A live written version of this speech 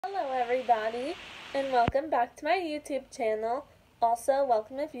Hello everybody, and welcome back to my YouTube channel. Also,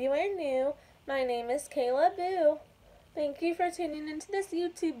 welcome if you are new. My name is Kayla Boo. Thank you for tuning into this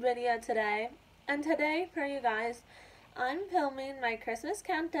YouTube video today. And today, for you guys, I'm filming my Christmas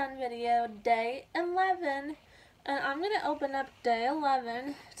countdown video, day 11. And I'm going to open up day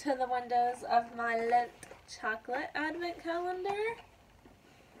 11 to the windows of my Lindt chocolate advent calendar,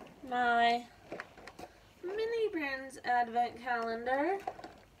 my Mini Brands advent calendar,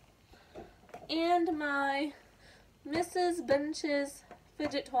 and my Mrs. Bench's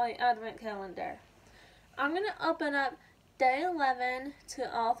fidget toy advent calendar. I'm going to open up day 11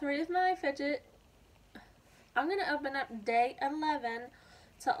 to all three of my I'm going to open up day 11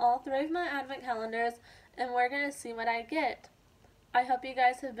 to all three of my advent calendars, and we're going to see what I get. I hope you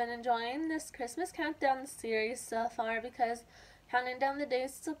guys have been enjoying this Christmas countdown series so far, because counting down the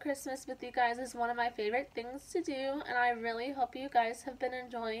days till Christmas with you guys is one of my favorite things to do, and I really hope you guys have been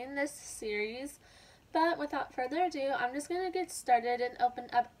enjoying this series. But without further ado, I'm just going to get started and open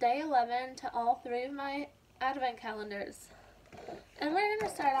up day 11 to all three of my advent calendars. And we're going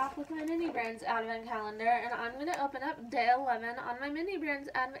to start off with my Mini Brands advent calendar, and I'm going to open up day 11 on my Mini Brands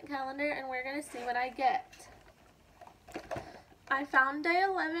advent calendar, and we're going to see what I get. I found day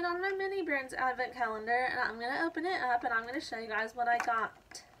 11 on my Mini Brands advent calendar, and I'm going to open it up and I'm going to show you guys what I got.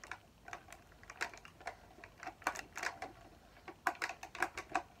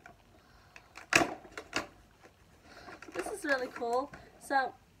 This is really cool.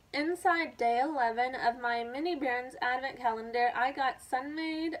 So, inside day 11 of my Mini Brands advent calendar, I got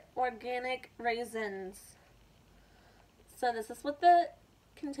Sun-Maid organic raisins. So this is what the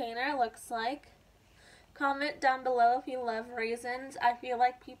container looks like. Comment down below if you love raisins. I feel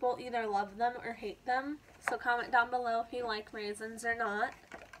like people either love them or hate them. So comment down below if you like raisins or not.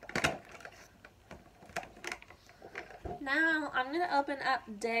 Now I'm going to open up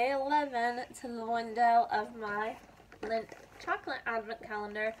day 11 to the window of my Lindt chocolate advent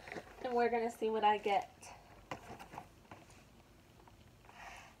calendar, and we're going to see what I get.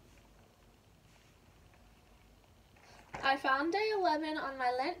 I found day 11 on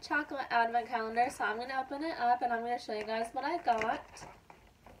my Lindt chocolate advent calendar, so I'm going to open it up and I'm going to show you guys what I got.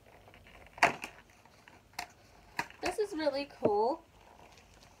 This is really cool.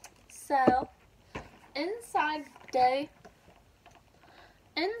 So, inside day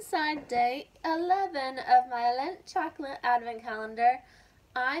 11 of my Lindt chocolate advent calendar,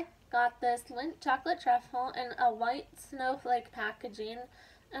 I got this Lindt chocolate truffle in a white snowflake packaging,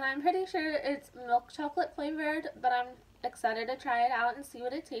 and I'm pretty sure it's milk chocolate flavored, but I'm excited to try it out and see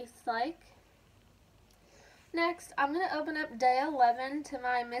what it tastes like. Next, I'm going to open up day 11 to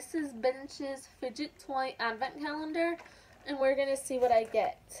my Mrs. Bench's fidget toy advent calendar, and we're going to see what I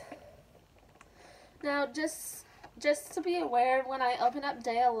get. Now, just to be aware, when I open up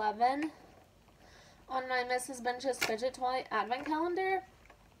day 11 on my Mrs. Bench's fidget toy advent calendar,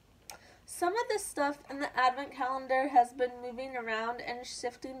 some of the stuff in the advent calendar has been moving around and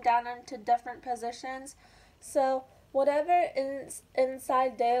shifting down into different positions, so whatever is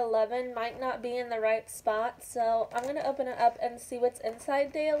inside day 11 might not be in the right spot. So I'm going to open it up and see what's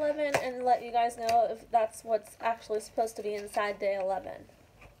inside day 11 and let you guys know if that's what's actually supposed to be inside day 11.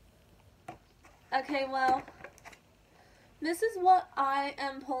 Okay, well, this is what I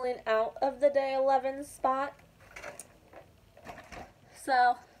am pulling out of the day 11 spot.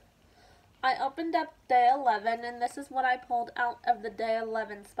 So I opened up day 11 and this is what I pulled out of the day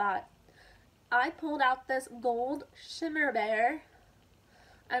 11 spot. I pulled out this gold Shimmer Bear.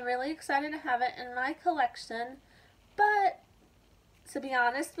 I'm really excited to have it in my collection, but to be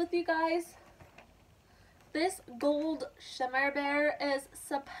honest with you guys, this gold Shimmer Bear is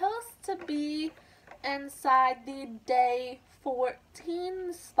supposed to be inside the day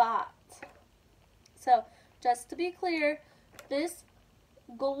 14 spot. So, just to be clear, this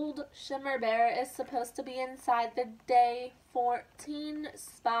gold Shimmer Bear is supposed to be inside the day 14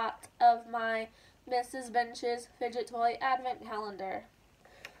 spot of my Mrs. Bench's fidget toy advent calendar.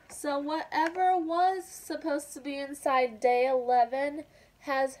 So whatever was supposed to be inside day 11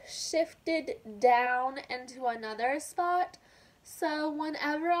 has shifted down into another spot. So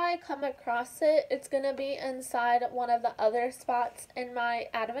whenever I come across it, it's going to be inside one of the other spots in my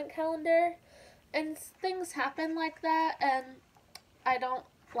advent calendar. And things happen like that, and I don't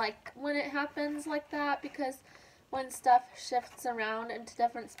like when it happens like that, because when stuff shifts around into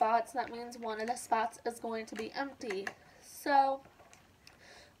different spots, that means one of the spots is going to be empty. So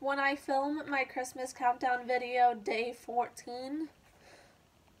when I film my Christmas countdown video day 14,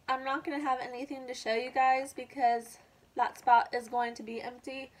 I'm not going to have anything to show you guys because that spot is going to be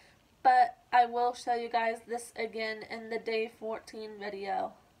empty, but I will show you guys this again in the day 14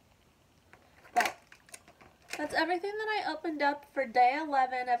 video. that's everything that I opened up for day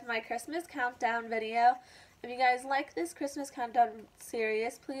 11 of my Christmas countdown video. If you guys like this Christmas countdown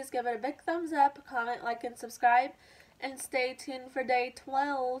series, please give it a big thumbs up, comment, like, and subscribe, and stay tuned for day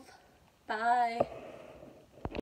 12. Bye.